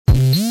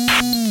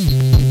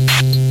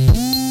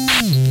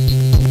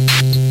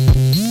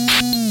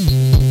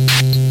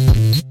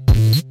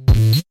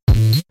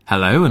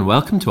Hello and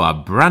welcome to our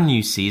brand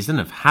new season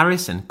of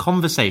Harris and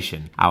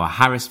Conversation, our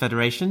Harris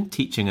Federation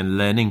teaching and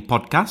learning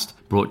podcast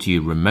brought to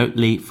you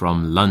remotely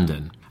from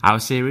London.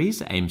 Our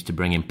series aims to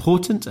bring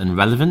important and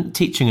relevant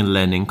teaching and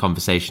learning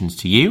conversations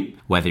to you,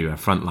 whether you're a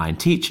frontline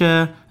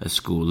teacher, a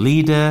school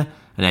leader,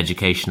 an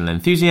educational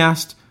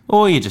enthusiast,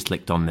 or you just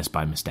clicked on this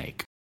by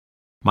mistake.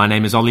 My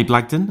name is Oliver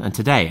Blagden, and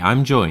today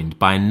I'm joined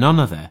by none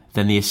other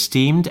than the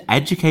esteemed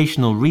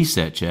educational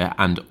researcher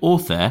and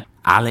author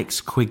Alex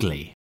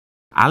Quigley.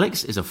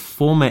 Alex is a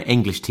former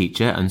English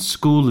teacher and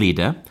school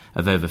leader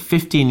of over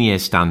 15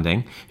 years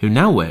standing who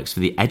now works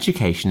for the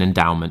Education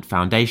Endowment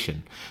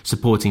Foundation,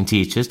 supporting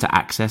teachers to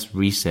access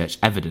research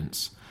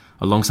evidence.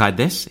 Alongside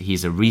this,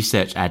 he's a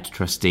Research Ed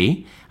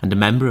trustee and a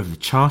member of the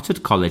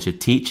Chartered College of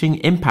Teaching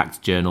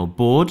Impact Journal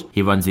board.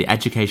 He runs the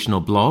educational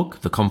blog,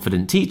 The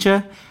Confident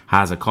Teacher,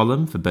 has a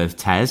column for both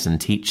TES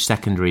and Teach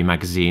Secondary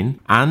magazine,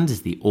 and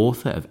is the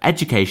author of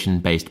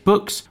education-based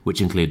books, which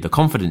include The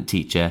Confident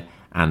Teacher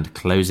and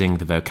Closing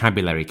the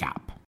Vocabulary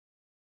Gap.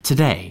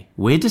 Today,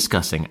 we're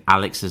discussing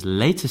Alex's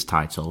latest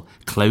title,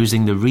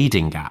 Closing the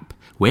Reading Gap,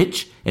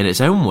 which, in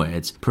its own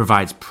words,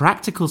 provides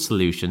practical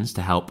solutions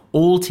to help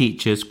all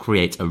teachers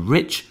create a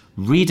rich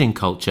reading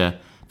culture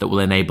that will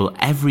enable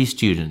every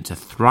student to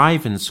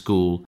thrive in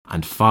school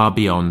and far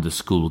beyond the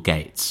school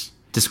gates.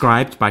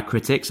 Described by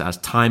critics as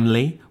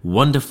timely,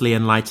 wonderfully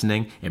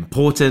enlightening,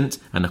 important,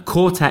 and a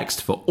core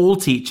text for all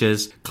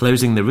teachers,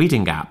 Closing the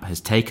Reading Gap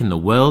has taken the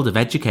world of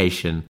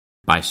education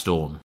by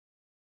storm.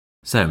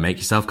 So make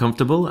yourself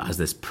comfortable as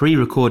this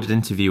pre-recorded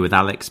interview with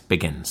Alex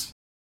begins.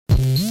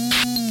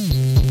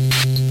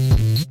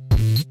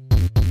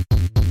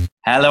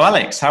 Hello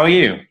Alex, how are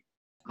you?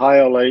 Hi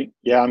Ollie,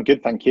 yeah I'm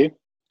good, thank you.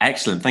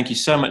 Excellent, thank you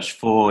so much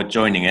for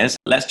joining us.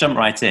 Let's jump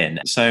right in.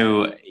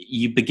 So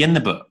you begin the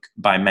book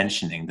by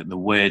mentioning that the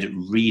word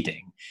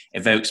reading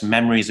evokes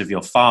memories of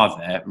your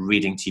father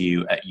reading to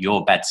you at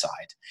your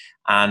bedside,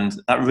 and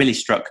that really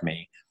struck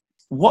me.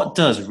 What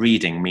does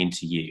reading mean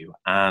to you,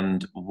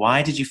 and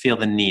why did you feel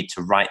the need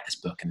to write this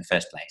book in the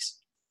first place?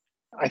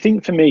 I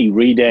think for me,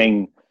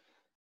 reading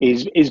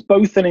is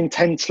both an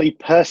intensely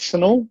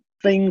personal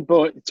thing,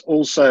 but it's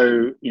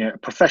also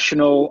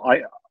professional.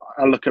 I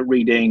look at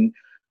reading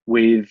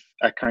with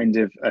a kind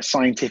of a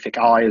scientific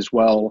eye as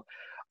well,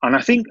 and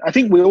I think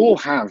we all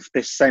have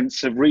this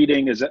sense of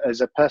reading as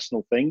a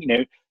personal thing.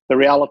 The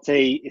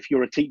reality, if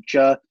you're a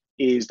teacher,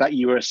 is that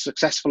you were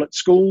successful at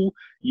school,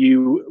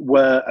 you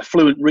were a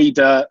fluent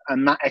reader,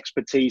 and that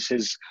expertise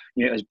has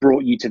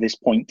brought you to this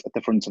point at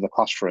the front of the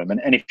classroom.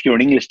 And if you're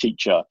an English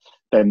teacher,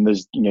 then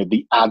there's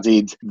the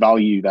added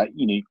value that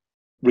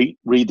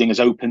reading has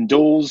opened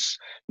doors,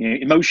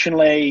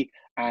 emotionally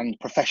and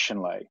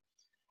professionally.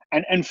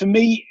 And for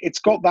me, it's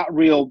got that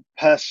real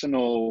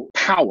personal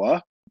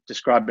power.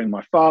 Describing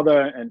my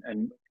father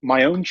and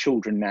my own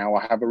children now,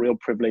 I have a real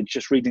privilege.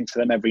 Just reading to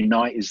them every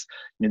night is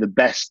the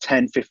best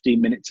 10-15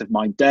 minutes of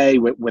my day,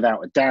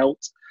 without a doubt.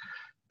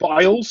 But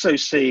I also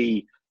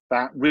see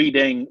that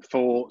reading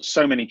for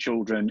so many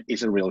children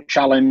is a real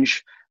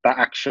challenge, that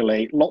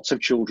actually lots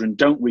of children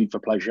don't read for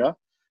pleasure,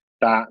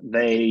 that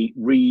they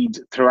read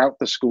throughout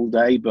the school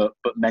day, but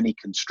many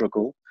can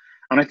struggle.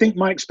 And I think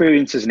my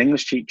experience as an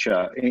English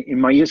teacher, in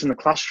my years in the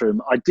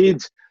classroom, I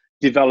did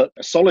develop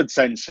a solid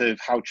sense of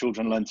how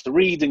children learn to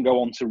read and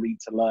go on to read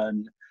to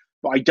learn.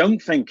 But I don't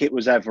think it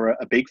was ever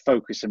a big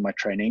focus in my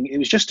training. It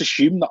was just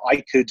assumed that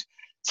I could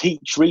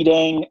teach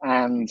reading,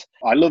 and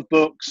I love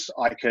books.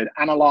 I could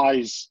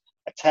analyze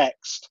a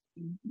text.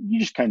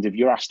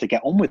 You're asked to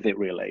get on with it,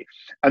 really.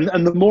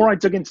 And the more I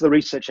dug into the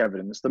research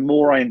evidence, the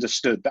more I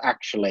understood that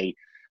actually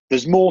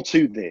there's more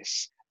to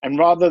this. And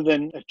rather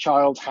than a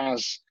child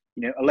has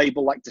a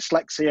label like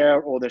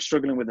dyslexia or they're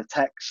struggling with a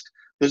text,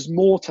 there's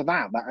more to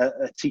that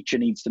a teacher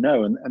needs to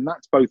know. And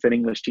that's both an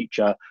English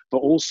teacher, but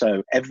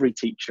also every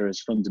teacher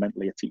is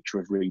fundamentally a teacher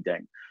of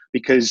reading,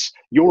 because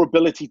your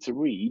ability to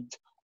read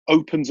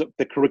opens up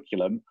the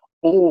curriculum,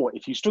 or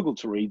if you struggle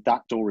to read,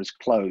 that door is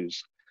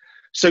closed.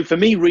 So for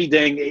me,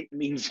 reading, it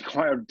means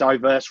quite a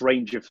diverse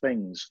range of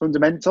things.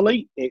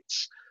 Fundamentally,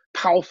 it's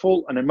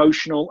powerful and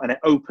emotional, and it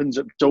opens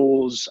up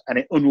doors and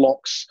it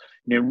unlocks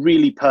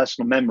really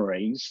personal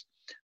memories.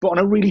 But on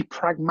a really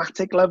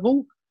pragmatic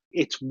level,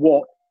 it's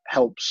what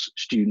helps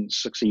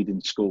students succeed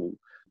in school.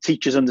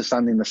 Teachers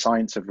understanding the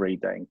science of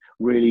reading,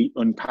 really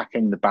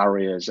unpacking the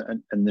barriers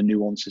and the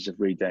nuances of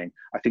reading.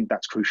 I think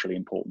that's crucially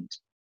important.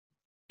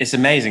 It's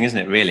amazing, isn't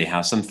it, really,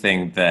 how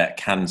something that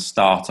can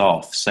start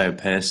off so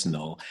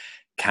personal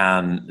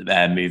can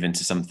move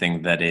into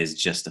something that is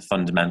just a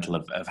fundamental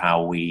of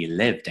how we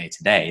live day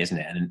to day, isn't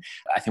it? And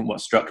I think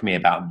what struck me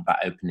about that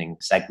opening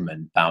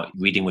segment about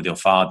reading with your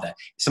father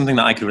is something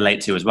that I could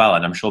relate to as well,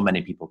 and I'm sure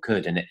many people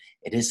could, and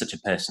it is such a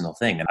personal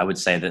thing. And I would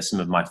say that some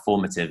of my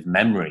formative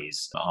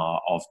memories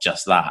are of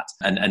just that.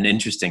 And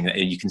interesting that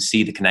you can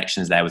see the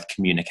connections there with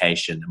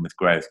communication and with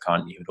growth,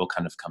 can't you? It all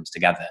kind of comes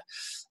together.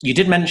 You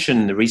did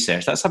mention the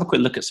research. Let's have a quick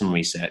look at some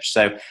research.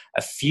 So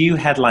a few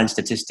headline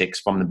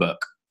statistics from the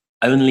book.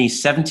 Only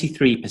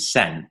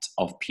 73%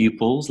 of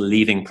pupils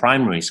leaving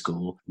primary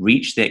school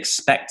reached the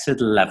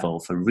expected level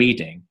for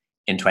reading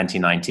in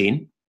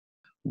 2019.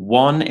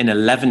 1 in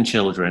 11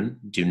 children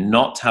do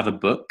not have a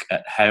book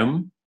at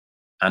home,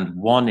 and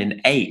 1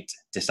 in 8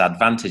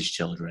 disadvantaged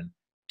children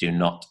do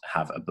not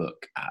have a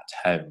book at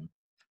home.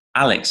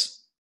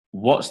 Alex,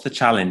 what's the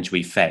challenge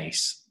we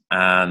face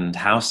and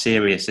how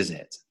serious is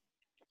it?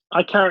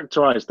 I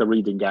characterize the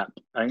reading gap,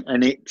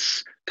 and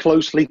it's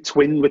closely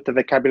twinned with the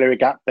vocabulary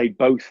gap. They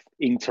both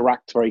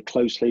interact very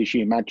closely, as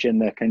you imagine.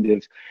 They're kind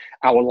of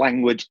our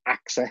language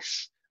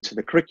access to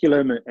the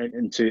curriculum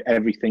and to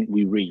everything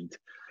we read.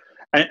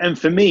 And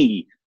for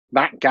me,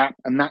 that gap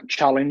and that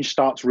challenge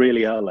starts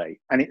really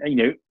early. And,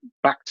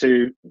 back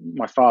to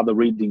my father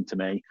reading to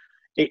me,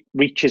 it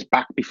reaches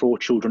back before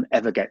children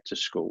ever get to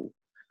school.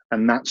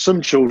 And that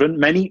some children,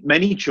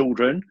 many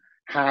children,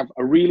 have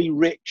a really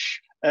rich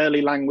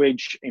early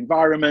language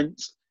environment,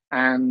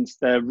 and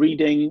they're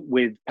reading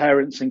with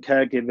parents and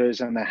caregivers,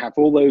 and they have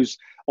all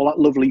that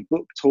lovely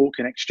book talk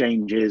and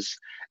exchanges,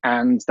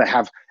 and they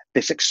have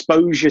this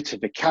exposure to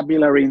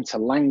vocabulary and to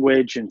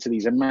language and to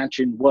these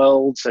imagined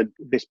worlds and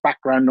this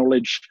background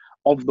knowledge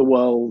of the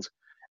world.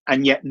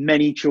 And yet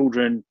many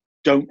children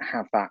don't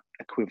have that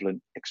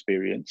equivalent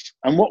experience.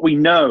 And what we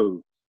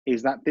know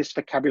is that this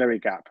vocabulary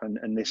gap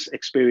and this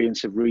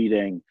experience of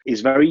reading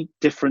is very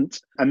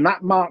different. And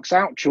that marks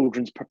out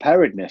children's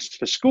preparedness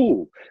for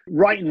school.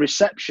 Right in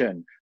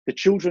reception, the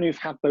children who've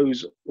had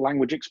those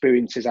language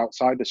experiences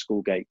outside the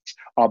school gates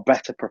are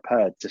better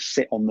prepared to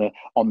sit on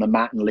the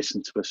mat and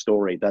listen to a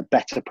story. They're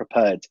better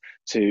prepared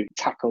to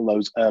tackle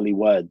those early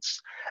words.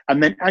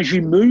 And then as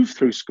you move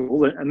through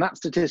school, and that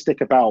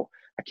statistic about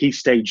a key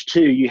stage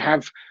 2, you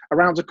have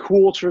around a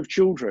quarter of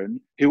children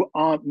who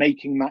aren't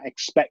making that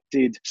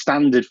expected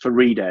standard for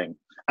reading.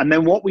 And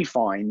then what we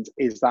find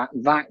is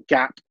that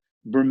gap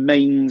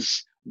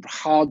remains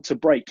hard to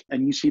break.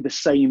 And you see the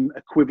same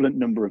equivalent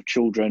number of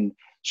children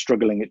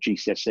struggling at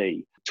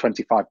GCSE.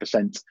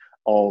 25%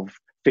 of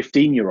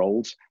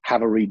 15-year-olds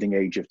have a reading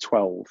age of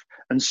 12.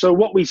 And so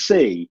what we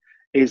see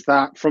is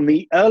that from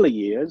the early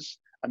years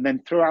and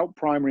then throughout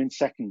primary and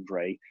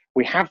secondary,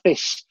 we have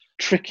this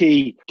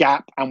tricky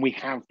gap, and we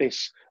have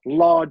this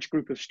large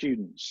group of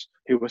students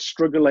who are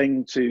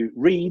struggling to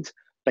read.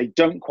 They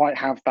don't quite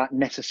have that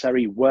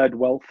necessary word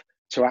wealth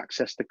to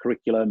access the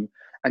curriculum.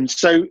 And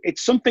so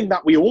it's something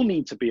that we all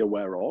need to be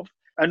aware of.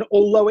 And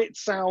although it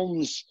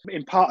sounds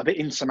in part a bit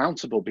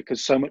insurmountable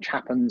because so much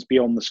happens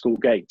beyond the school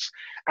gates,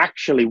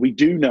 actually we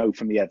do know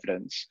from the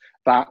evidence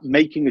that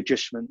making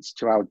adjustments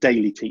to our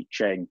daily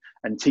teaching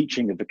and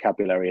teaching of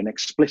vocabulary and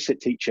explicit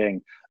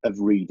teaching of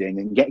reading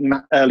and getting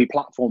that early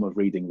platform of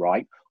reading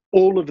right,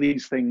 all of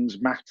these things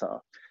matter.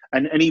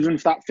 And even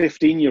for that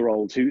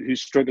 15-year-old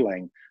who's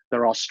struggling,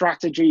 there are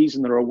strategies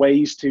and there are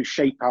ways to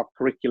shape our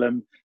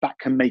curriculum that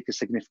can make a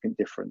significant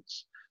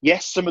difference.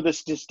 Yes, some of the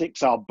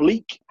statistics are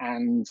bleak,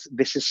 and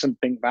this is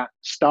something that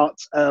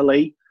starts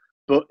early,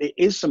 but it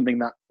is something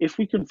that if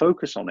we can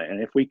focus on it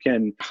and if we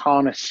can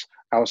harness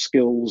our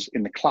skills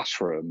in the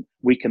classroom,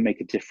 we can make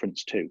a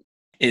difference too.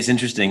 It's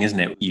interesting, isn't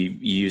it? You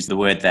use the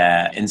word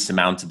there,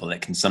 insurmountable.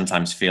 It can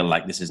sometimes feel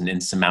like this is an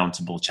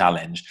insurmountable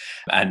challenge.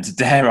 And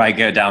dare I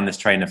go down this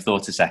train of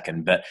thought a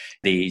second, but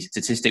the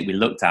statistic we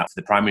looked at for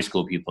the primary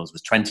school pupils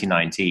was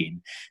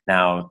 2019.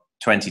 Now,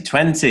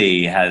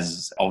 2020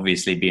 has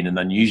obviously been an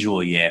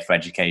unusual year for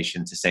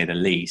education, to say the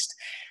least.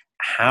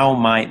 How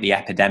might the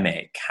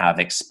epidemic have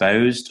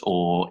exposed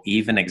or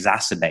even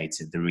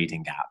exacerbated the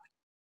reading gap?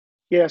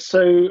 Yeah,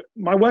 so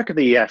my work at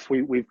the EF,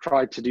 we've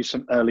tried to do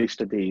some early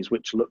studies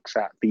which looks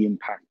at the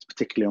impact,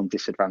 particularly on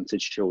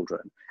disadvantaged children.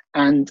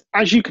 And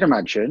as you can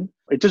imagine,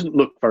 it doesn't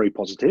look very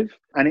positive,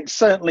 and it's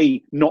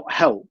certainly not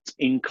helped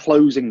in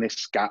closing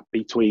this gap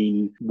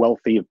between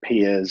wealthy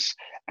peers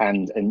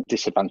and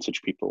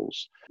disadvantaged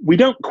pupils. We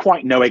don't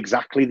quite know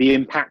exactly the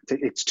impact.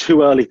 It's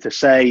too early to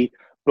say.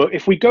 But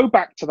if we go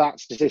back to that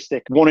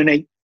statistic, 1 in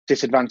 8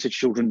 disadvantaged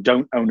children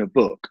don't own a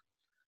book,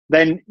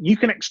 then you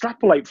can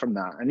extrapolate from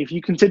that. And if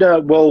you consider,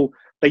 well,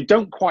 they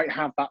don't quite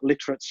have that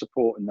literate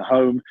support in the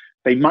home,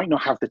 they might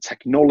not have the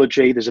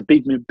technology. There's a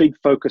big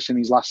focus in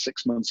these last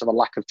 6 months of a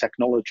lack of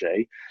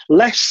technology,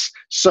 less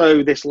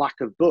so this lack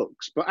of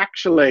books. But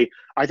actually,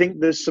 I think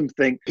there's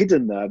something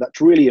hidden there that's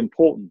really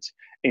important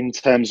in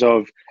terms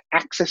of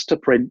access to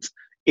print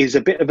is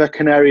a bit of a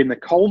canary in the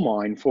coal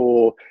mine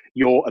for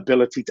your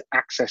ability to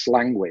access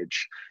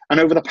language. And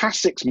over the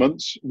past 6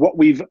 months, what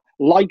we've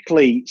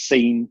likely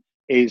seen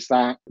is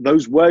that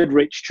those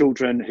word-rich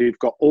children who've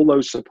got all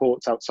those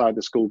supports outside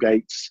the school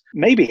gates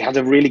maybe had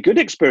a really good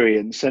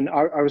experience. And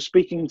I was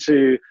speaking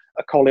to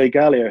a colleague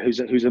earlier who's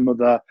a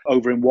mother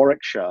over in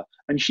Warwickshire,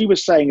 and she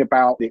was saying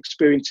about the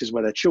experiences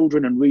with their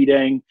children and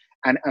reading,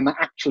 and that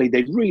actually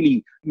they'd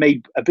really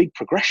made a big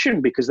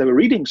progression because they were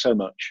reading so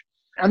much.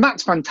 And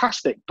that's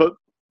fantastic. But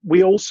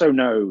we also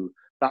know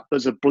that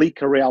there's a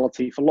bleaker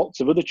reality for lots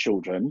of other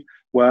children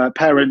where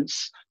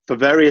parents, for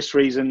various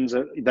reasons,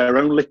 their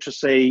own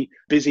literacy,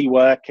 busy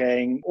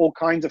working, all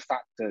kinds of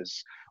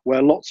factors,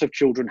 where lots of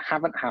children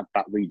haven't had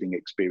that reading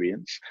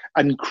experience.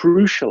 And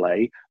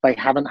crucially, they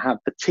haven't had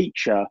the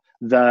teacher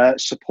there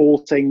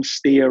supporting,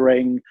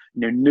 steering,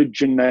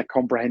 nudging their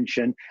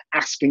comprehension,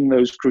 asking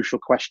those crucial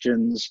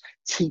questions,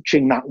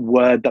 teaching that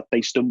word that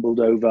they stumbled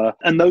over.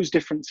 And those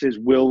differences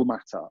will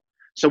matter.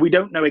 So we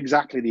don't know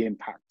exactly the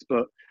impact,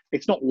 but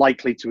it's not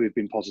likely to have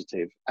been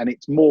positive. And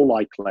it's more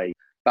likely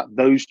that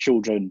those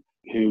children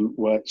who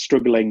were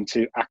struggling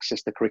to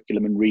access the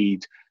curriculum and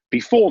read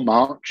before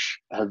March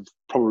have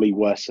probably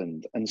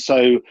worsened. And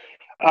so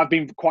I've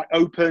been quite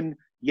open.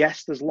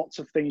 Yes, there's lots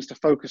of things to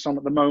focus on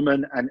at the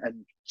moment, and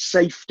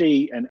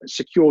safety and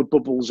secured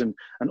bubbles and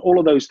all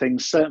of those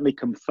things certainly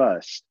come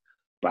first.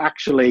 But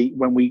actually,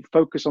 when we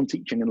focus on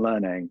teaching and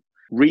learning,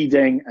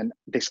 reading and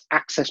this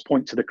access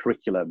point to the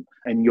curriculum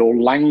and your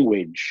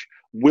language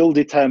will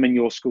determine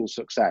your school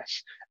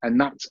success. And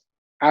that's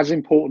as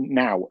important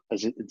now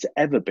as it's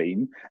ever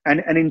been.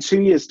 And in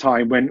 2 years'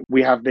 time, when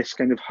we have this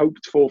kind of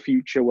hoped for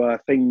future where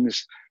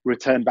things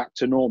return back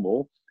to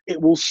normal,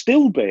 it will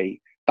still be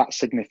that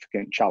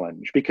significant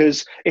challenge,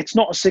 because it's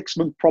not a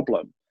 6-month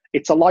problem.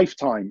 It's a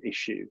lifetime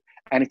issue,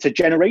 and it's a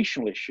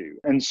generational issue.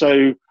 And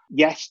so,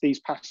 yes,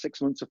 these past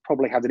 6 months have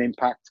probably had an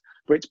impact,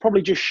 but it's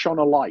probably just shone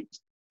a light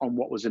on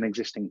what was an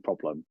existing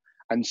problem.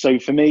 And so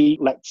for me,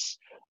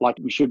 like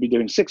we should be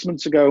doing 6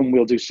 months ago, and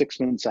we'll do 6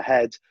 months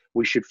ahead,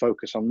 we should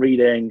focus on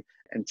reading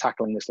and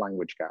tackling this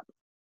language gap.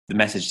 The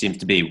message seems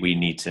to be we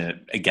need to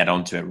get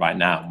onto it right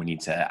now. We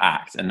need to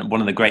act. And one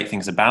of the great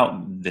things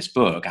about this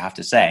book, I have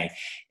to say,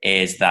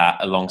 is that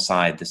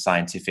alongside the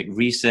scientific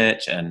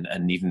research and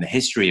even the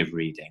history of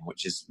reading,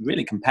 which is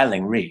really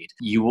compelling read,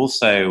 you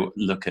also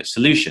look at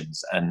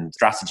solutions and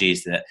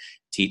strategies that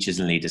teachers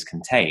and leaders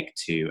can take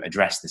to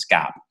address this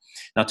gap.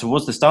 Now,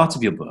 towards the start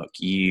of your book,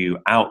 you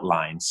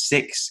outline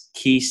 6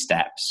 key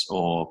steps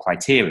or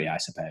criteria, I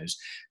suppose,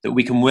 that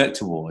we can work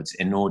towards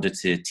in order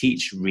to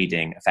teach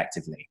reading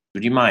effectively.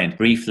 Would you mind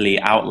briefly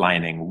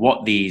outlining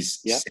what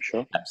these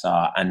steps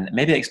are, and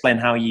maybe explain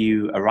how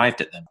you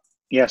arrived at them?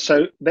 Yeah,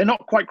 so they're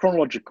not quite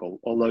chronological,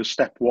 although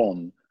step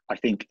 1, I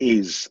think,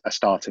 is a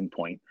starting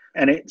point.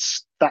 And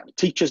it's that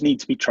teachers need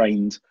to be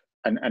trained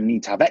and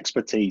need to have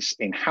expertise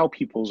in how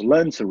pupils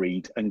learn to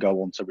read and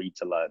go on to read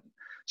to learn.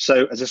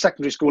 So as a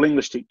secondary school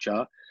English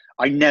teacher,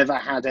 I never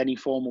had any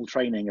formal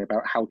training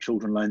about how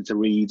children learn to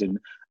read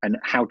and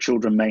how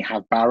children may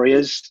have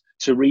barriers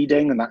to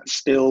reading, and that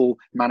still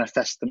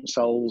manifest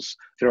themselves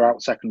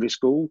throughout secondary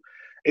school.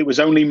 It was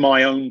only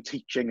my own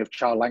teaching of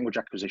child language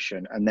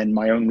acquisition and then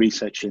my own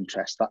research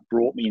interest that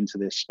brought me into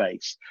this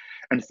space,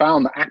 and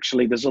found that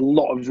actually there's a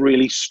lot of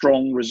really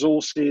strong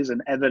resources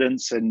and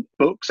evidence and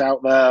books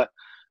out there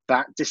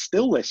that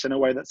distill this in a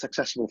way that's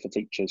accessible for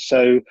teachers.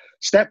 So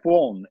step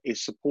 1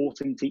 is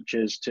supporting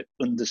teachers to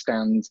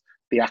understand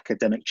the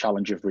academic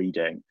challenge of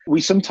reading.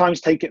 We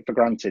sometimes take it for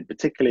granted,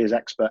 particularly as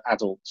expert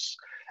adults,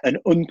 and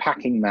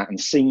unpacking that and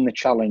seeing the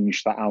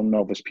challenge that our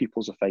novice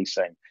pupils are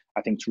facing,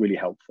 I think is really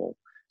helpful.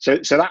 So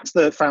that's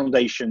the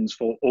foundations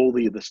for all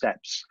the other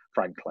steps,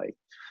 frankly.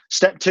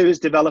 Step 2 is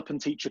develop and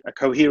teach a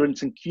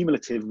coherent and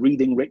cumulative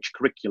reading-rich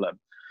curriculum.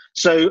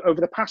 So over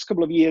the past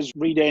couple of years,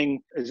 reading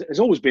has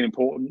always been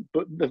important,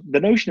 but the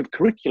notion of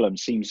curriculum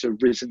seems to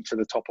have risen to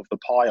the top of the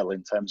pile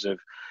in terms of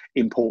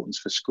importance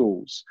for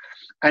schools.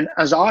 And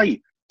as I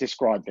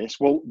describe this,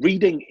 well,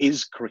 reading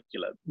is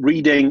curriculum.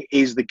 Reading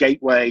is the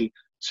gateway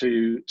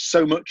to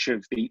so much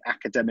of the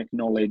academic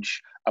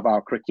knowledge of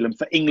our curriculum.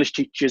 For English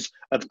teachers,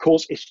 of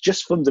course, it's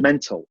just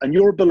fundamental. And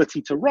your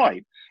ability to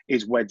write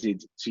is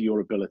wedded to your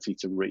ability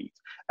to read.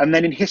 And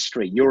then in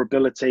history, your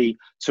ability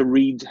to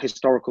read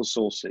historical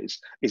sources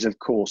is, of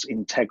course,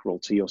 integral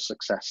to your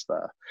success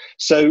there.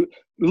 So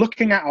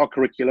looking at our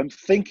curriculum,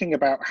 thinking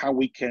about how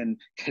we can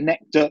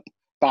connect up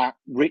that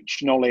rich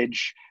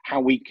knowledge, how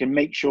we can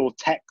make sure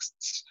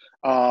texts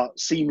are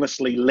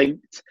seamlessly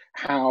linked,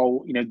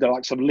 how the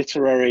likes of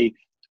literary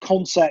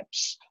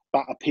concepts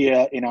that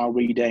appear in our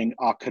reading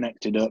are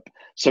connected up.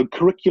 So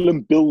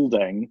curriculum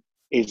building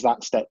is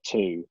that step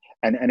 2.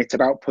 And it's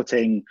about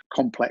putting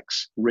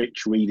complex,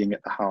 rich reading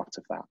at the heart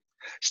of that.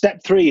 Step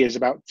 3 is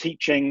about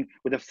teaching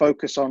with a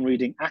focus on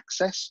reading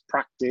access,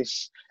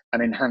 practice,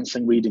 and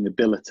enhancing reading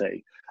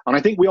ability. And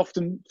I think we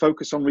often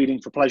focus on reading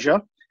for pleasure.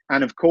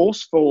 And of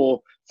course, for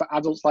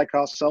adults like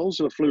ourselves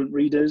who are fluent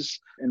readers,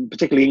 and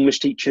particularly English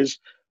teachers,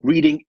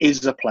 reading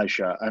is a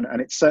pleasure. And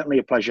it's certainly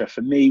a pleasure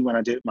for me when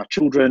I do it with my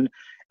children.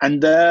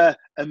 And they're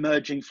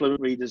emerging fluent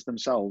readers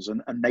themselves,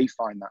 and they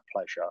find that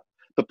pleasure.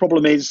 The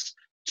problem is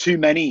too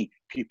many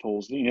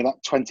pupils, that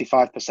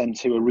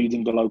 25% who are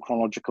reading below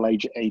chronological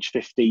age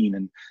 15,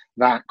 and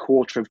that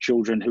quarter of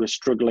children who are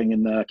struggling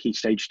in their Key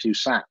Stage 2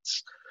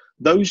 SATs.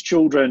 Those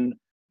children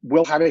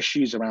will have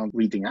issues around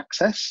reading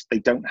access. They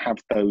don't have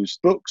those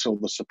books or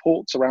the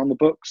supports around the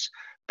books.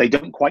 They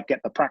don't quite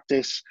get the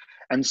practice.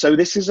 And so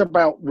this is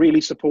about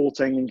really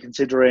supporting and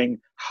considering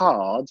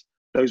hard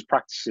those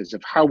practices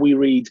of how we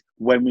read,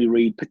 when we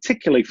read,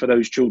 particularly for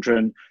those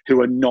children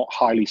who are not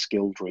highly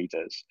skilled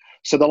readers.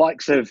 So the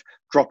likes of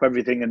drop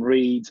everything and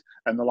read,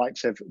 and the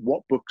likes of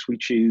what books we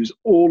choose,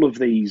 all of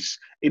these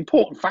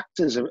important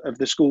factors of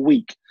the school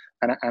week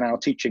and our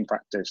teaching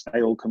practice,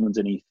 they all come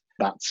underneath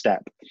that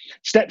step.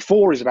 Step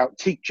 4 is about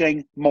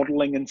teaching,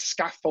 modelling and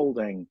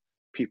scaffolding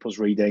pupils'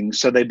 reading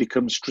so they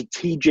become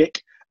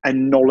strategic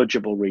and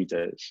knowledgeable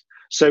readers.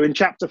 So in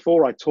chapter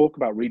 4, I talk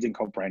about reading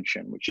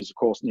comprehension, which is, of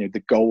course,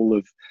 the goal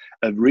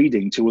of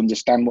reading, to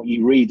understand what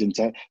you read and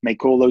to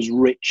make all those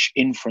rich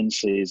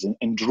inferences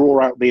and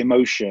draw out the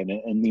emotion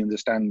and the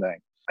understanding.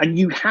 And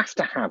you have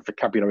to have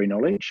vocabulary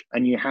knowledge,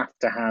 and you have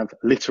to have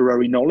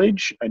literary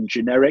knowledge and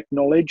generic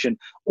knowledge and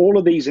all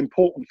of these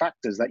important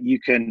factors that you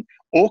can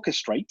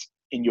orchestrate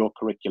in your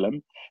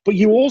curriculum. But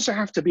you also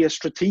have to be a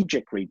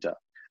strategic reader.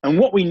 And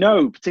what we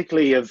know,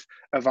 particularly of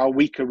our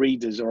weaker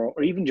readers or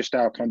even just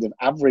our kind of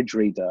average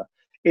reader,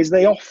 is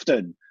they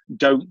often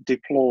don't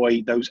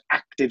deploy those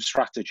active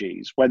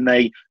strategies when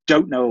they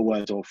don't know a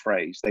word or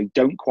phrase. They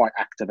don't quite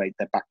activate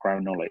their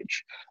background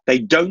knowledge. They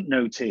don't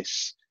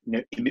notice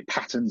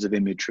patterns of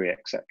imagery,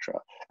 etc.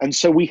 And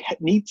so we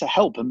need to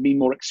help and be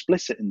more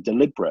explicit and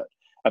deliberate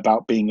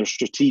about being a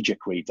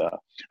strategic reader.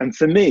 And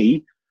for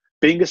me,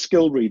 being a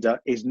skilled reader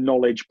is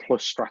knowledge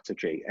plus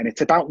strategy. And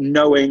it's about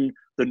knowing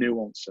the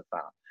nuance of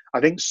that. I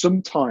think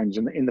sometimes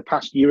in the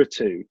past year or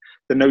two,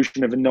 the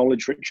notion of a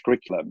knowledge-rich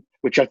curriculum,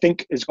 which I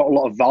think has got a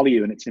lot of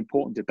value and it's an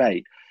important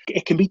debate,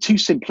 it can be too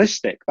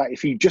simplistic that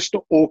if you just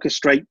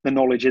orchestrate the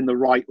knowledge in the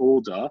right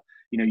order,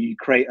 you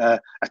create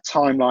a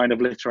timeline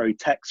of literary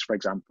text, for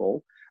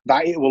example,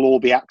 that it will all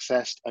be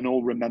accessed and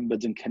all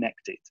remembered and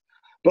connected.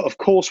 But of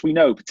course, we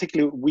know,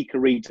 particularly weaker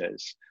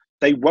readers,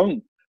 they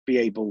won't be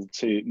able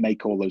to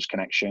make all those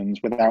connections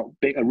without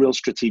a real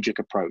strategic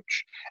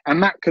approach.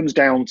 And that comes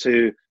down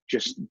to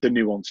just the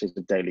nuances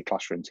of daily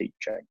classroom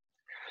teaching.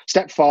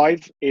 Step 5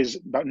 is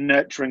about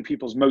nurturing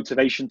people's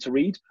motivation to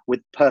read with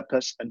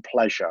purpose and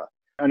pleasure.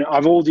 And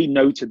I've already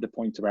noted the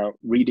point about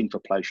reading for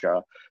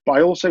pleasure, but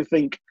I also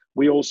think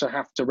we also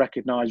have to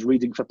recognize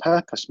reading for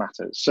purpose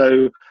matters.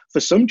 So for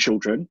some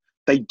children,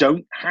 they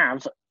don't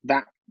have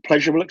that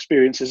pleasurable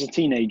experience as a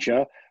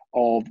teenager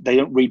of, they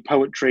don't read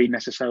poetry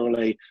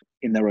necessarily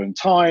in their own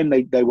time,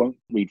 they won't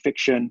read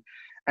fiction,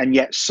 and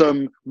yet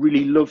some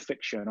really love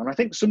fiction. And I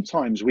think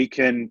sometimes we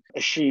can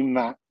assume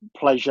that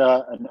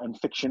pleasure and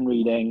fiction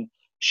reading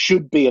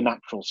should be a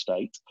natural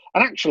state.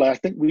 And actually, I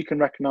think we can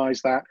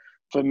recognize that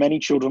for many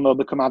children, they'll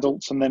become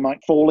adults and they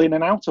might fall in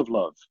and out of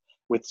love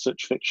with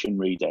such fiction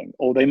reading,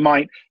 or they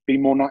might be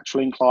more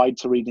naturally inclined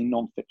to reading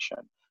non-fiction.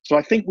 So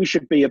I think we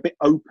should be a bit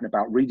open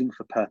about reading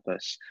for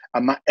purpose,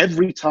 and that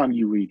every time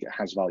you read it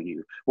has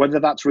value, whether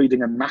that's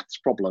reading a maths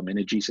problem in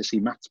a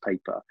GCSE maths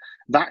paper.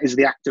 That is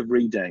the act of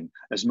reading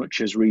as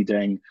much as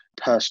reading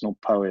personal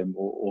poem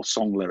or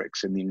song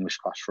lyrics in the English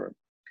classroom.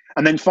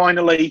 And then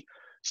finally,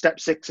 step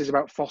 6 is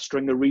about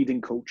fostering a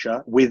reading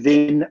culture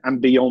within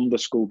and beyond the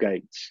school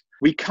gates.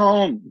 We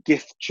can't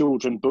gift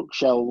children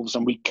bookshelves,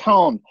 and we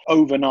can't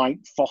overnight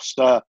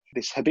foster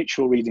this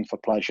habitual reading for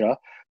pleasure,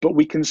 but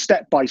we can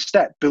step by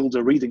step build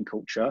a reading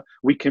culture.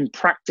 We can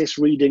practice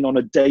reading on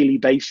a daily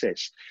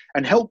basis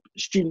and help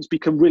students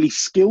become really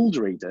skilled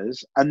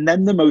readers, and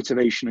then the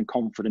motivation and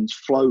confidence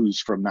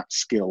flows from that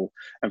skill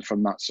and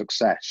from that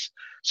success.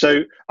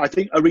 So I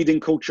think a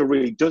reading culture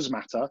really does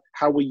matter.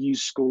 How we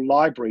use school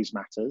libraries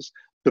matters.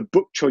 The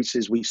book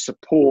choices we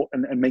support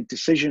and make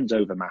decisions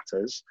over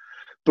matters.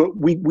 But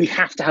we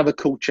have to have a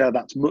culture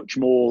that's much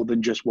more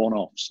than just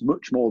one-offs,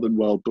 much more than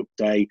World Book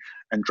Day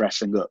and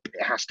dressing up.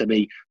 It has to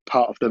be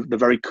part of the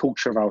very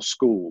culture of our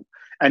school.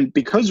 And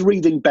because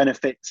reading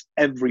benefits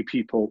every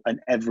pupil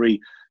and every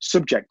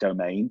subject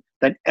domain,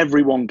 then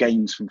everyone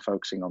gains from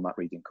focusing on that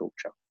reading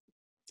culture.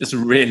 It's a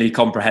really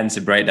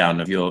comprehensive breakdown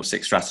of your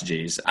 6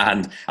 strategies.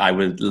 And I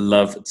would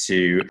love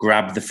to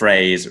grab the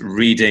phrase,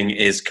 reading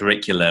is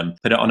curriculum,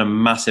 put it on a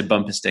massive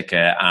bumper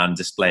sticker and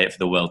display it for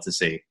the world to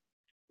see.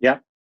 Yeah.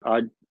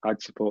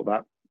 I'd support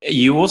that.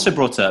 You also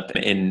brought up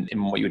in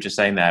what you were just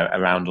saying there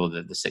around all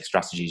the 6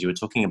 strategies, you were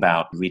talking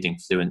about reading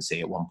fluency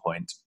at one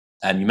point.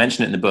 And you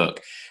mentioned it in the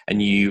book,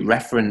 and you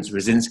referenced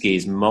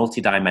Rosinsky's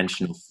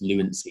multidimensional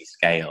fluency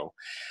scale.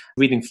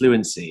 Reading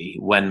fluency,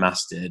 when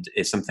mastered,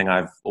 is something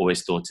I've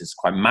always thought is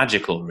quite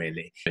magical,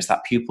 really. It's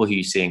that pupil who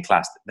you see in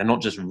class, they're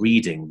not just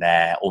reading,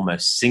 they're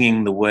almost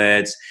singing the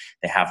words.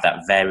 They have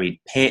that varied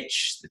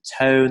pitch, the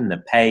tone,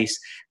 the pace.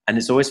 And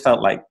it's always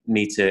felt like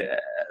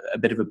a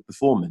bit of a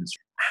performance.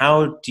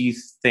 How do you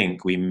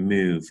think we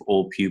move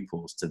all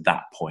pupils to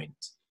that point?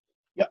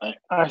 Yeah,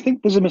 I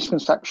think there's a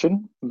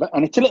misconception,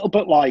 and it's a little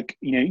bit like,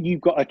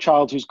 you've got a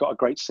child who's got a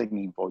great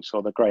singing voice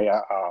or they're great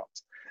at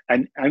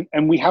art.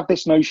 And we have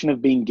this notion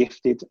of being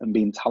gifted and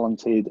being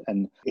talented,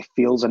 and it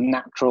feels a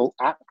natural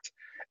act.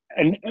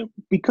 And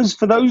because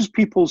for those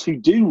pupils who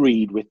do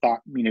read with that,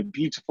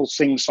 beautiful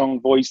sing-song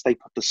voice, they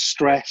put the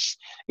stress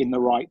in the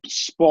right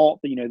spot,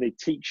 they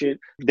teach it,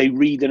 they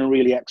read in a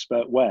really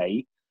expert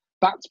way,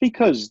 that's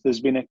because there's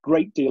been a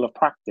great deal of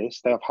practice.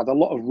 They've had a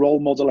lot of role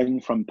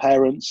modeling from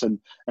parents and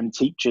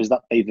teachers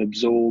that they've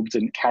absorbed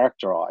and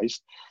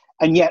characterized.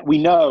 And yet we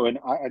know, and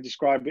I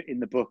describe it in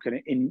the book and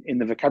in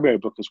the vocabulary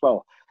book as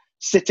well,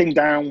 sitting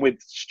down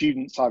with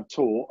students I've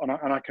taught, and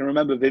I can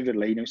remember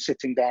vividly,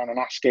 sitting down and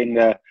asking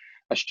a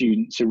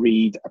student to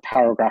read a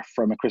paragraph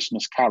from A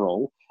Christmas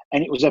Carol,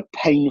 and it was a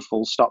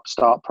painful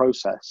stop-start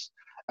process.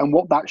 And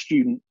what that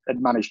student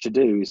had managed to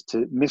do is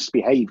to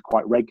misbehave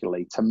quite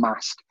regularly to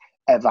mask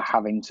ever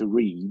having to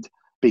read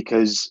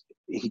because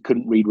he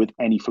couldn't read with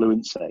any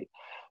fluency.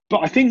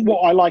 But I think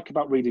what I like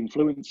about reading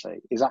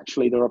fluency is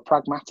actually there are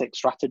pragmatic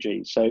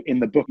strategies. So in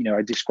the book,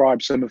 I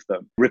describe some of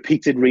them: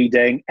 repeated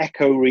reading,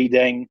 echo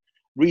reading,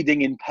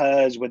 reading in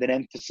pairs with an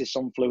emphasis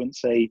on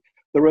fluency.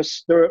 There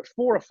are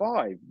 4 or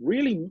 5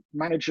 really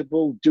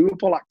manageable,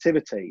 doable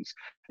activities.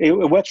 It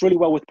works really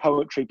well with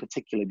poetry,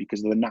 particularly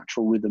because of the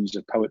natural rhythms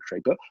of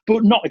poetry, but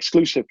not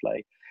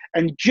exclusively.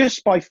 And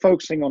just by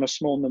focusing on a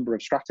small number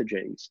of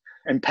strategies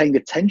and paying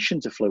attention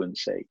to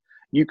fluency,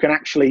 you can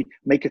actually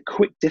make a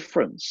quick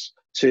difference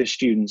to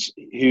students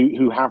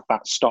who have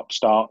that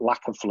stop-start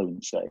lack of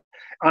fluency.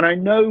 And I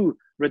know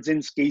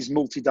Radzinski's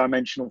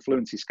multidimensional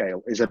fluency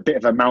scale is a bit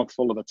of a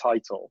mouthful of a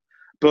title,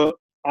 but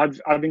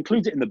I've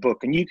included it in the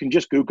book, and you can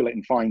just Google it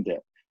and find it.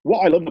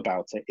 What I love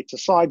about it, it's a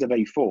side of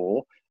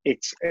A4.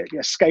 It's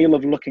a scale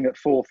of looking at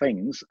 4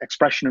 things: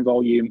 expression and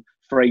volume,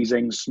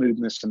 phrasing,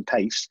 smoothness, and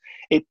pace.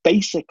 It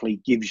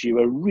basically gives you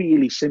a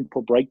really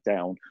simple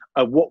breakdown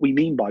of what we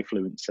mean by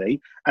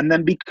fluency. And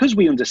then because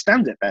we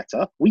understand it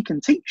better, we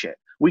can teach it.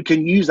 We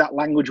can use that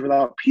language with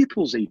our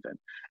pupils even,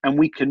 and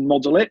we can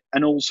model it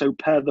and also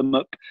pair them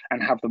up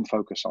and have them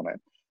focus on it.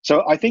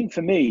 So I think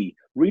for me,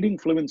 reading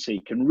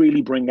fluency can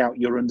really bring out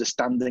your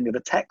understanding of the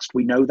text.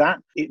 We know that.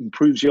 It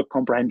improves your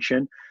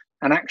comprehension.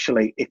 And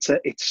actually, it's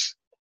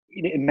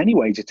in many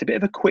ways, it's a bit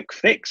of a quick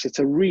fix. It's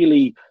a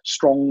really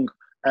strong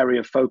area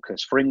of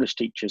focus for English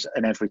teachers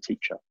and every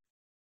teacher.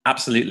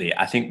 Absolutely.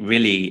 I think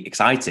really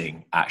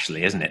exciting,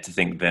 actually, isn't it, to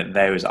think that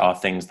those are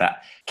things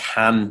that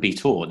can be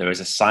taught. There is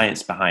a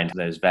science behind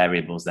those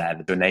variables there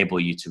that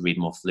enable you to read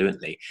more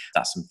fluently.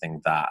 That's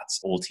something that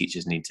all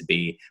teachers need to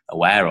be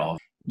aware of.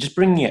 Just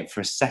bringing it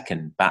for a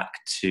second back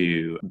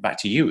to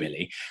you,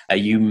 really.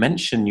 You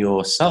mentioned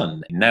your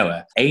son,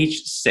 Noah,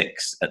 age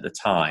 6 at the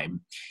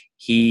time.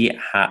 He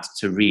had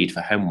to read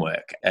for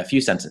homework a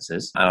few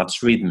sentences, and I'll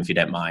just read them if you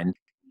don't mind.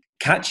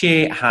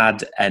 Katje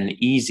had an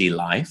easy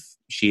life.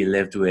 She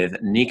lived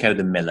with Nico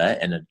the miller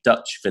in a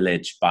Dutch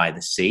village by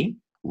the sea.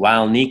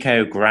 While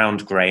Nico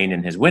ground grain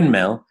in his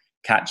windmill,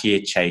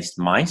 Katje chased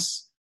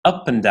mice.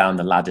 Up and down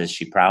the ladders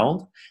she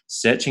prowled,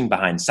 searching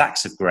behind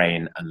sacks of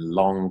grain and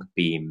long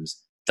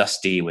beams,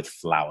 dusty with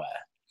flour.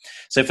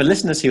 So for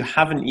listeners who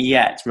haven't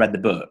yet read the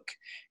book,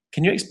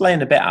 can you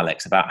explain a bit,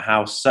 Alex, about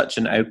how such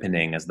an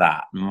opening as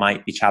that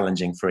might be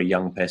challenging for a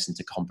young person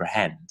to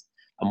comprehend?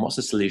 And what's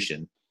the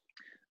solution?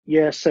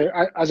 Yeah, so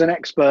as an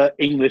expert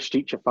English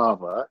teacher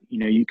father,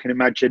 you can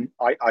imagine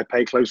I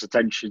pay close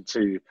attention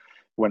to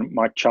when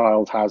my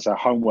child has a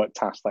homework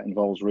task that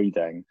involves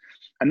reading.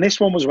 And this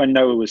one was when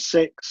Noah was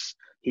 6.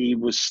 He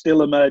was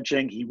still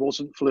emerging. He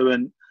wasn't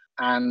fluent.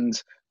 And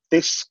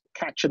this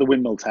Catcher the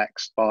Windmill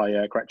text by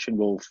Gretchen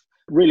Wolfe,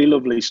 really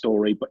lovely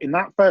story. But in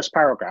that first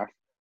paragraph,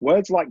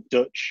 words like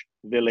Dutch,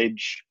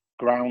 village,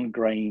 ground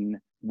grain,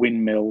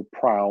 windmill,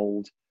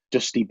 prowled,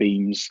 dusty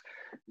beams,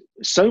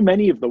 so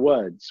many of the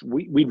words,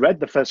 we read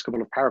the first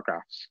couple of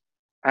paragraphs,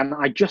 and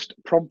I just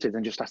prompted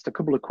and just asked a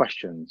couple of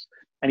questions,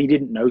 and he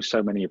didn't know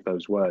so many of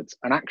those words.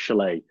 And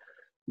actually,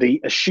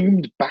 the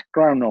assumed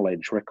background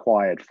knowledge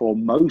required for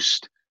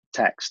most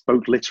text,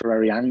 both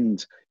literary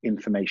and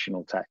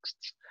informational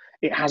texts,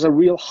 it has a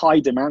real high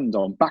demand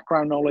on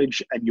background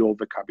knowledge and your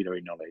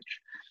vocabulary knowledge.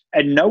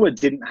 And Noah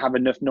didn't have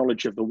enough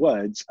knowledge of the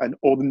words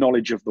or the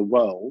knowledge of the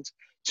world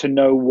to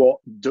know what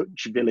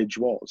Dutch village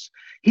was.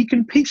 He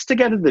can piece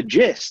together the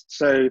gist.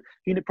 So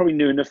he probably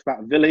knew enough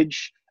about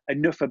village,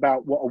 enough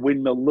about what a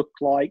windmill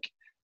looked like,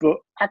 but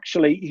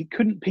actually he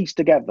couldn't piece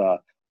together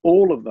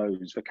all of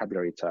those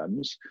vocabulary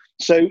terms.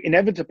 So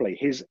inevitably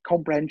his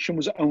comprehension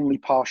was only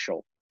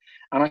partial.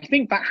 And I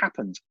think that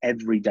happens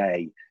every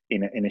day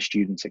in a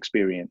student's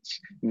experience.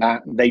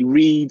 That they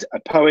read a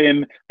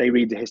poem, they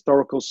read a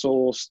historical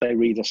source, they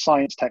read a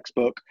science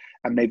textbook,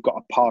 and they've got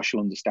a partial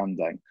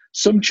understanding.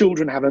 Some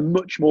children have a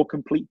much more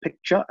complete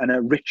picture and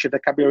a richer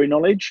vocabulary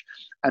knowledge,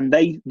 and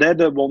they're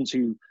the ones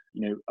who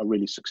are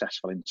really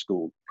successful in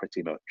school,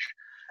 pretty much.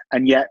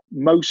 And yet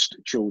most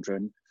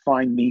children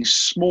find these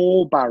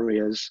small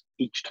barriers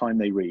each time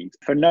they read.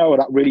 For Noah,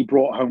 that really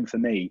brought home for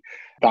me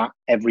that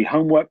every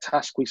homework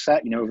task we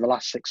set, over the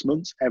last 6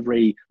 months,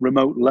 every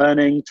remote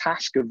learning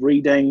task of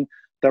reading,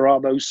 there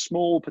are those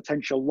small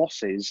potential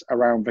losses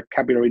around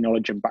vocabulary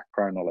knowledge and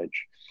background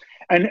knowledge.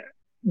 And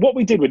what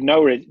we did with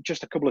Noah is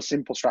just a couple of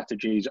simple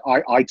strategies.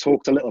 I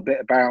talked a little bit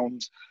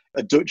about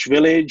a Dutch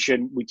village,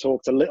 and we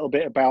talked a little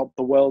bit about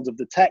the world of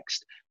the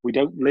text. We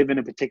don't live in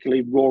a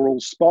particularly rural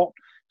spot.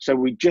 So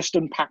we just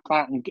unpacked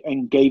that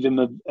and gave him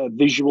a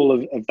visual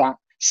of that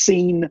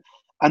scene.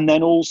 And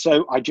then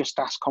also I just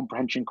asked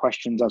comprehension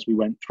questions as we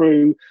went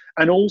through.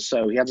 And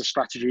also he had a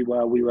strategy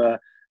where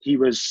he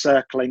was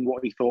circling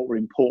what he thought were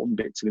important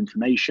bits of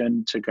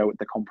information to go with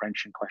the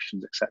comprehension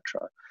questions,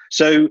 etc.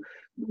 So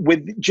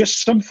with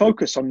just some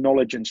focus on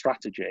knowledge and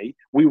strategy,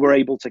 we were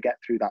able to get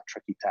through that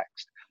tricky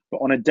text. But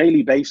on a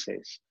daily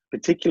basis,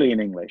 particularly in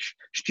English,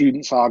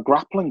 students are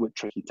grappling with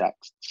tricky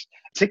texts,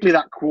 particularly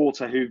that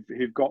quarter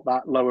who've got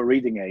that lower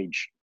reading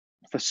age.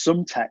 For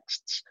some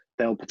texts,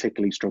 they'll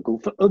particularly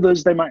struggle. For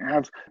others, they might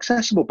have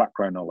accessible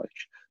background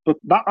knowledge. But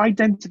that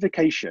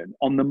identification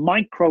on the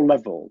micro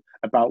level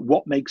about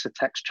what makes a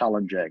text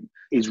challenging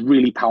is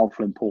really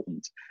powerful,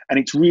 important. And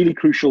it's really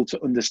crucial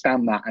to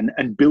understand that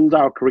and build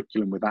our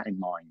curriculum with that in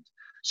mind.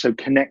 So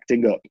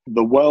connecting up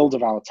the world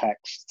of our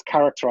texts,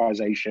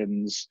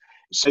 characterizations,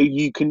 so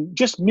you can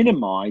just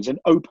minimize and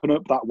open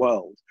up that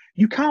world.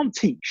 You can't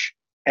teach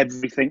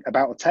everything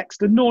about a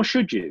text, and nor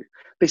should you.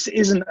 This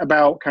isn't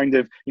about kind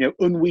of,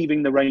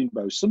 unweaving the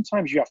rainbow.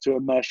 Sometimes you have to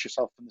immerse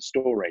yourself in the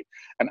story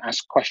and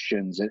ask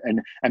questions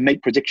and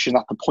make predictions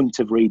at the point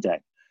of reading.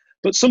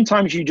 But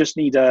sometimes you just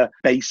need a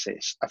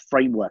basis, a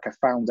framework, a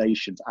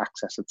foundation to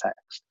access a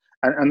text.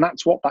 And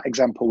that's what that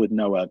example with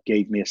Noah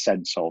gave me a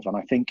sense of. And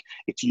I think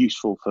it's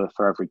useful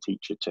for every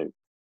teacher too.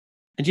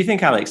 And do you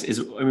think, Alex,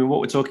 what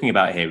we're talking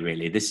about here,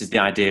 really, this is the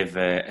idea of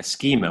a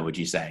schema, would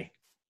you say?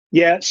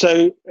 Yeah,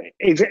 so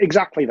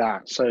exactly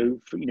that. So,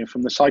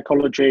 from the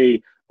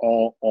psychology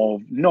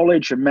of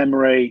knowledge and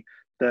memory,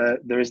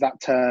 there is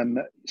that term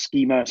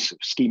schema,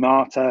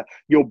 schemata.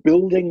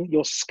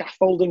 You're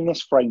scaffolding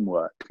this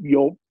framework.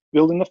 You're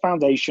building the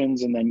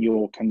foundations, and then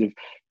you're kind of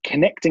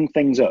connecting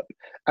things up.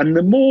 And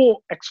the more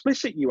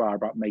explicit you are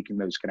about making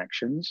those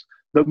connections,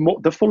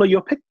 the fuller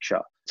your picture.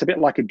 It's a bit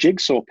like a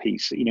jigsaw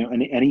piece,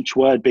 and each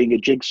word being a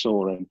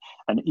jigsaw,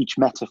 and each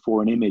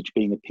metaphor and image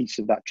being a piece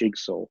of that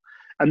jigsaw.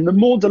 And the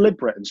more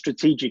deliberate and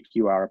strategic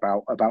you are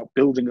about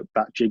building up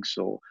that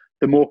jigsaw,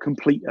 the more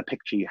complete a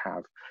picture you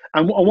have.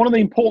 And one of the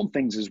important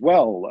things as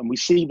well, and we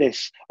see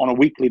this on a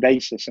weekly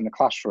basis in the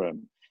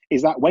classroom,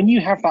 is that when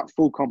you have that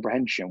full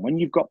comprehension, when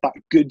you've got that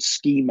good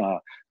schema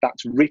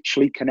that's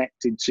richly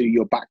connected to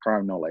your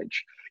background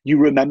knowledge, you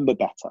remember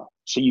better.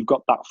 So you've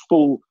got that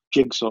full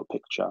jigsaw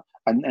picture,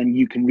 and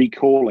you can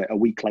recall it a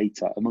week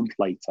later, a month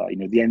later,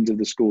 the end of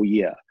the school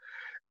year.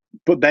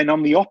 But then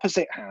on the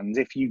opposite hand,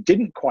 if you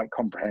didn't quite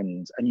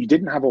comprehend and you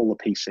didn't have all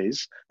the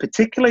pieces,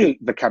 particularly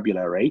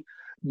vocabulary,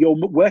 your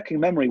working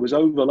memory was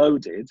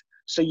overloaded.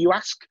 So you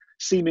ask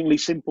seemingly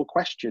simple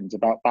questions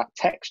about that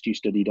text you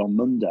studied on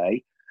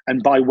Monday,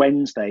 and by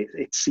Wednesday,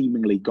 it's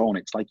seemingly gone.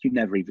 It's like you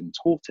never even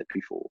taught it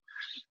before.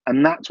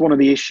 And that's one of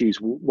the issues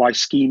why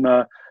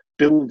schema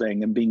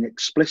building and being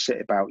explicit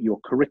about your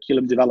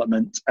curriculum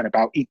development and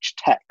about each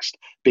text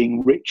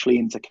being richly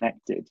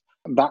interconnected.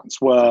 That's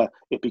where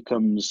it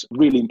becomes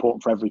really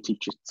important for every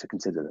teacher to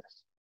consider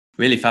this.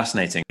 Really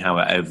fascinating how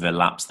it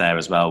overlaps there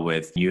as well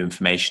with new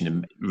information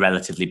in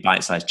relatively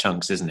bite-sized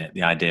chunks, isn't it?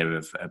 The idea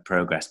of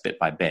progress bit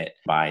by bit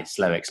by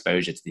slow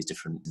exposure to these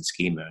different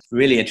schemas.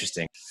 Really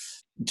interesting.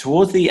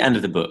 Towards the end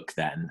of the book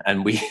then,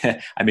 and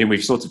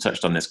we've sort of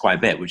touched on this quite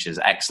a bit, which is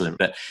excellent,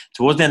 but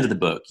towards the end of the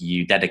book,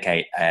 you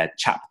dedicate a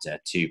chapter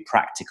to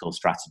practical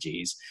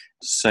strategies.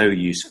 So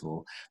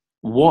useful.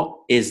 What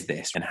is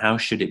this and how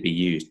should it be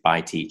used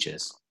by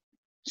teachers?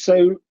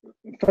 So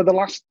for the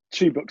last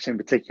two books in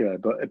particular,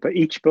 but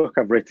each book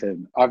I've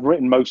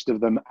written most of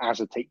them as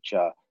a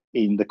teacher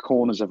in the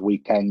corners of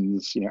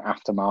weekends,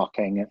 after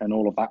marking and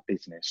all of that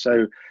business.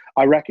 So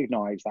I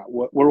recognize that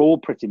we're all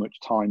pretty much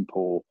time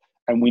poor,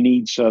 and we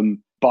need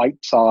some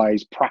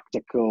bite-sized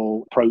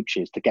practical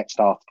approaches to get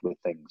started with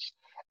things.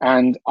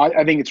 And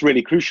I think it's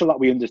really crucial that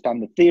we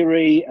understand the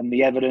theory and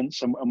the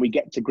evidence, and we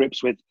get to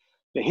grips with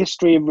the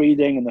history of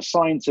reading and the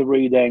science of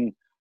reading.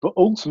 But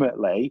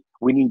ultimately,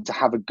 we need to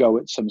have a go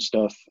at some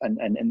stuff and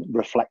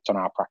reflect on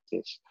our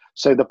practice.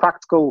 So the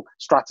practical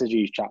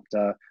strategies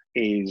chapter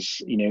is,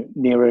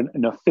 near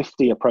enough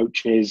 50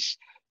 approaches.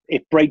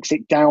 It breaks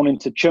it down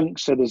into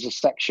chunks. So there's a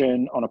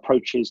section on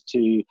approaches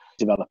to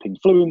developing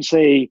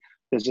fluency.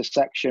 There's a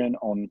section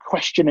on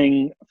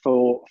questioning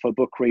for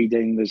book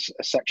reading. There's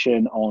a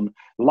section on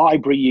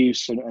library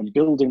use and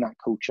building that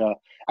culture.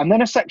 And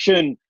then a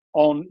section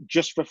on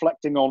just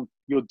reflecting on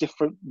your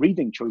different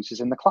reading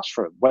choices in the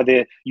classroom,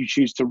 whether you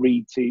choose to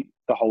read to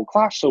the whole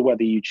class or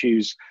whether you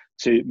choose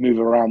to move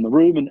around the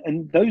room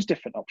and those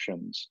different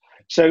options.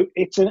 So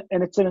it's an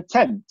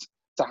attempt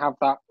to have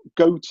that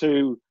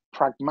go-to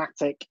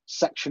pragmatic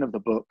section of the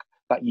book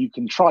that you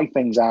can try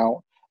things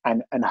out,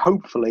 and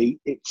hopefully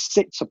it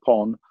sits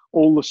upon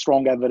all the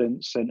strong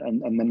evidence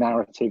and the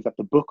narrative that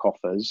the book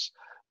offers,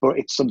 but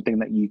it's something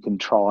that you can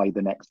try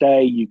the next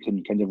day, you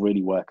can kind of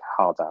really work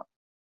hard at.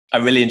 I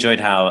really enjoyed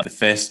how the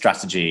first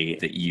strategy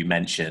that you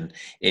mentioned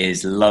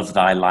is love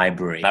thy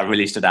library. That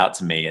really stood out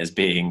to me as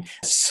being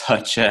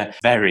such a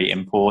very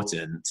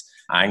important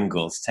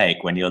angle to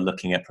take when you're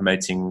looking at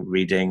promoting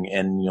reading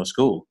in your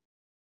school.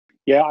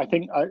 Yeah, I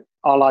think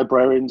our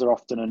librarians are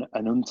often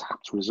an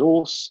untapped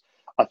resource.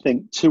 I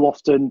think too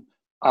often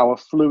our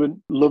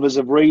fluent lovers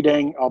of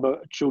reading are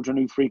the children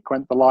who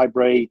frequent the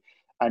library.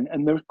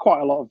 And there are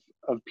quite a lot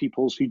of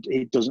pupils who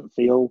it doesn't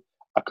feel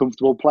a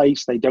comfortable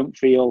place. They don't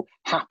feel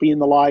happy in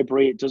the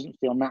library. It doesn't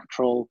feel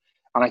natural.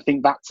 And I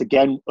think that's,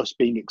 again, us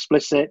being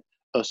explicit,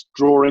 us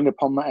drawing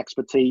upon that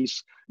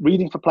expertise.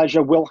 Reading for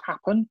pleasure will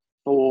happen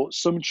for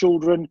some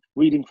children.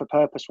 Reading for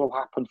purpose will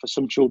happen for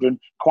some children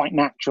quite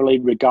naturally,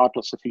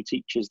 regardless of who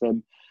teaches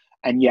them.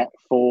 And yet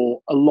for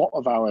a lot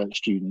of our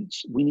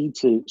students, we need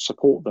to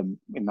support them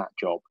in that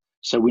job.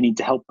 So we need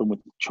to help them with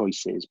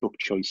choices, book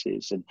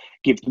choices, and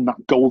give them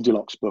that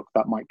Goldilocks book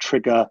that might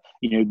trigger,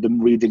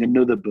 them reading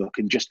another book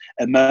and just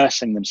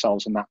immersing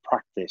themselves in that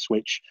practice,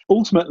 which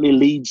ultimately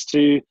leads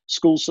to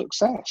school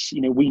success.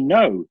 We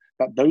know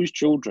that those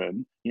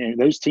children,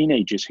 those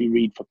teenagers who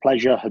read for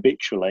pleasure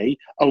habitually,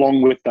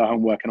 along with their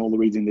homework and all the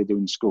reading they do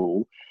in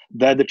school,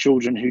 they're the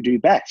children who do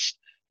best.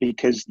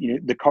 Because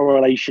the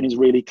correlation is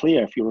really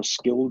clear. If you're a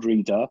skilled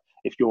reader,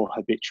 if you're a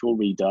habitual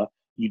reader,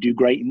 you do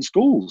great in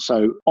school.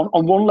 So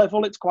on one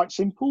level, it's quite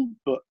simple,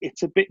 but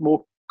it's a bit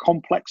more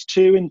complex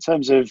too, in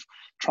terms of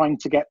trying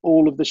to get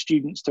all of the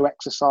students to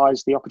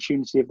exercise the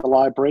opportunity of the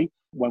library,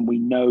 when we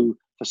know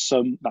for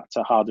some that's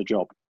a harder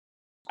job.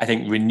 I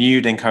think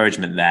renewed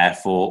encouragement there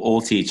for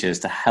all teachers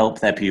to help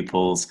their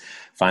pupils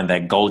find their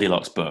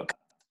Goldilocks book.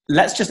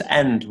 Let's just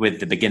end with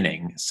the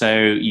beginning. So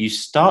you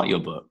start your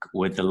book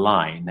with the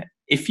line,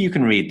 "If you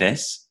can read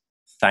this,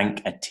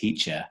 thank a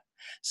teacher."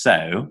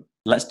 So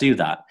let's do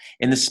that.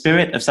 In the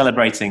spirit of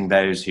celebrating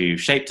those who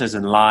shaped us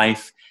in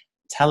life,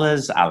 tell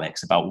us,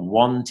 Alex, about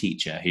one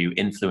teacher who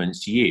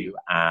influenced you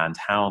and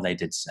how they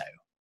did so.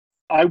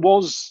 I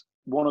was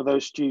one of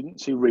those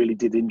students who really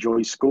did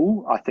enjoy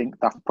school. I think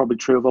that's probably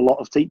true of a lot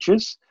of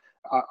teachers.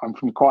 I'm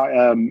from quite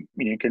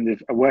kind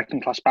of a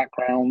working class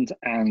background,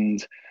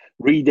 and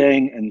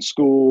reading and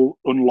school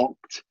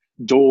unlocked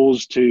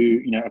doors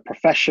to a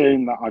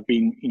profession that I've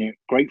been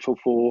grateful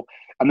for.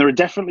 And there are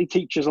definitely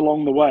teachers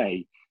along the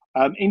way.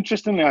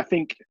 Interestingly, I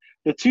think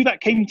the two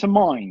that came to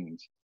mind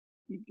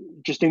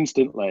just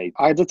instantly,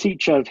 I had a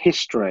teacher of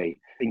history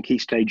in Key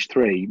Stage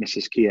 3,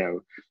 Mrs.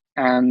 Keogh.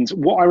 And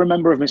what I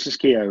remember of Mrs.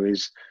 Keogh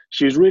is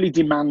she was really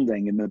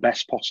demanding in the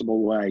best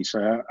possible way.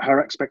 So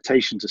her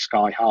expectations are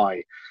sky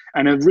high.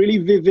 And a really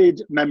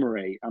vivid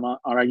memory, and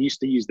I used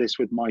to use this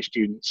with my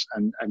students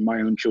and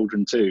my own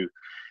children too,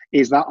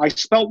 is that I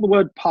spelt the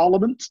word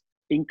parliament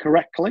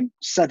incorrectly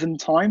 7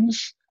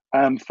 times.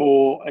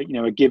 For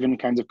a given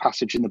kind of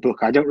passage in the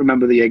book. I don't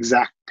remember the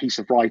exact piece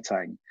of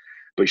writing,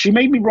 but she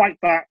made me write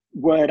that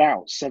word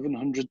out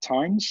 700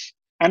 times.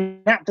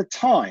 And at the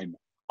time,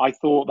 I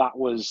thought that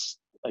was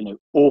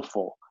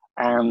awful.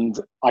 And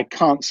I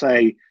can't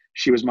say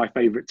she was my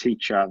favorite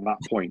teacher at that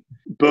point.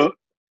 But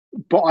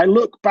I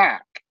look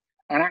back,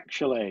 and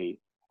actually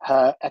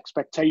her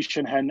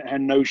expectation, her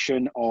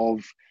notion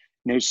of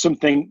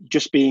something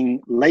just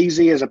being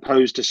lazy as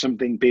opposed to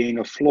something being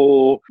a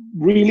flaw,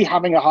 really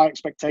having a high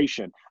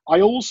expectation. I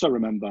also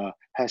remember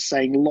her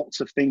saying lots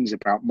of things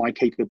about my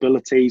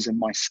capabilities and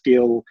my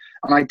skill.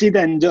 And I did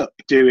end up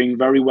doing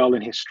very well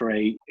in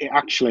history.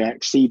 I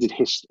exceeded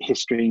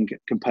history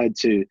compared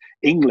to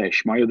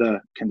English, my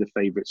other kind of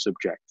favorite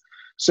subject.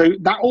 So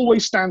that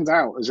always stands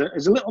out as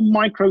a little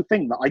micro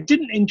thing that I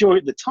didn't enjoy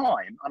at the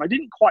time, and I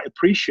didn't quite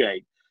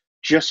appreciate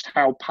just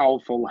how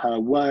powerful her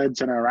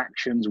words and her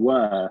actions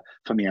were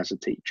for me as a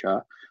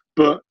teacher.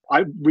 But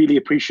I really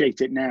appreciate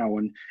it now.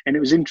 And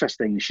it was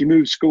interesting. She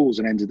moved schools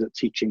and ended up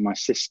teaching my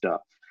sister.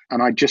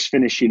 And I just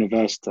finished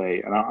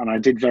university, and I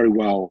did very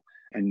well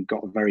and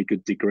got a very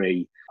good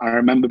degree. I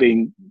remember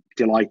being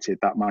delighted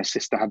that my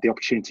sister had the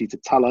opportunity to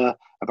tell her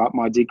about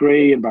my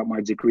degree and about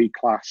my degree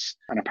class.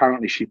 And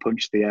apparently she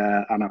punched the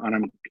air, and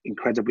I'm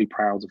incredibly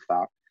proud of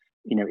that.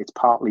 It's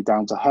partly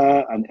down to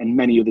her and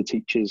many other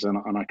teachers, and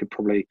I could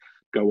probably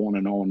go on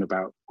and on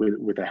about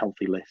with a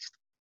healthy list.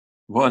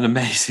 What an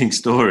amazing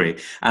story.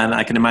 And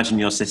I can imagine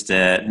your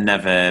sister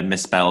never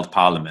misspelled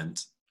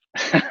Parliament.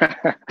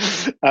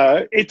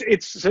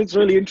 It's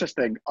really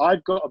interesting.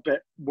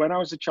 When I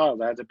was a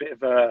child, I had a bit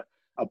of a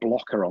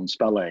blocker on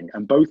spelling,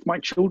 and both my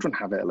children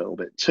have it a little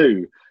bit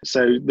too.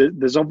 So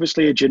there's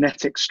obviously a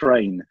genetic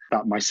strain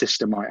that my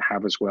sister might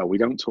have as well. We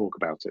don't talk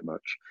about it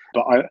much,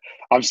 but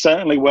I've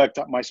certainly worked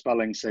at my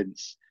spelling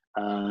since,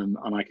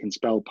 and I can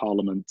spell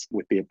Parliament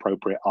with the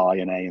appropriate I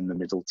and A in the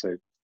middle too.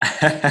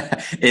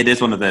 It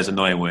is one of those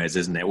annoying words,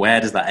 isn't it?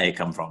 Where does that A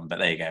come from? But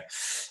there you go.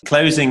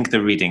 Closing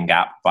the Reading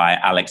Gap by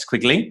Alex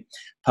Quigley,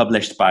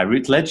 published by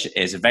Routledge,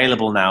 is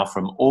available now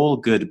from all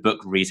good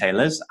book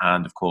retailers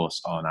and, of course,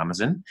 on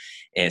Amazon.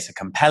 It's a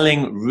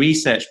compelling,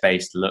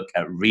 research-based look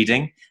at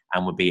reading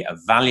and would be a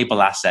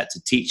valuable asset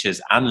to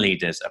teachers and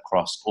leaders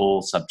across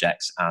all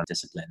subjects and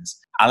disciplines.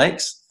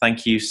 Alex,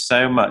 thank you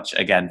so much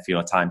again for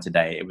your time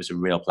today. It was a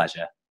real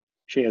pleasure.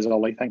 Cheers,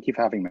 Ollie. Thank you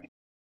for having me.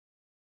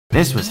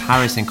 This was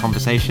Harris in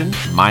Conversation.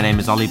 My name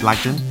is Oliver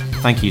Blagden.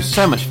 Thank you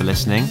so much for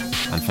listening.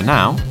 And for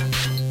now,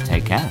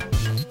 take care.